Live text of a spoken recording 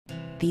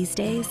These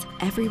days,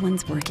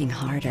 everyone's working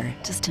harder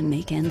just to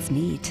make ends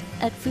meet.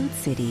 At Food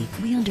City,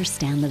 we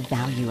understand the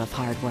value of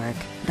hard work.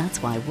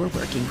 That's why we're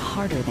working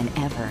harder than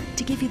ever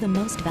to give you the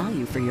most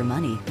value for your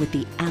money with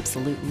the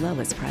absolute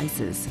lowest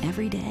prices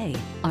every day.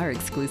 Our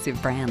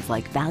exclusive brands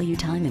like Value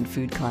Time and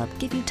Food Club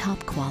give you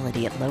top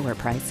quality at lower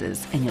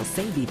prices, and you'll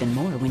save even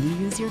more when you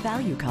use your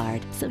value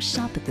card. So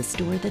shop at the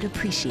store that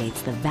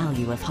appreciates the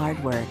value of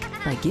hard work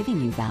by giving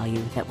you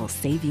value that will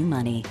save you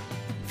money.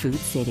 Food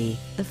City,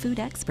 the food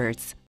experts.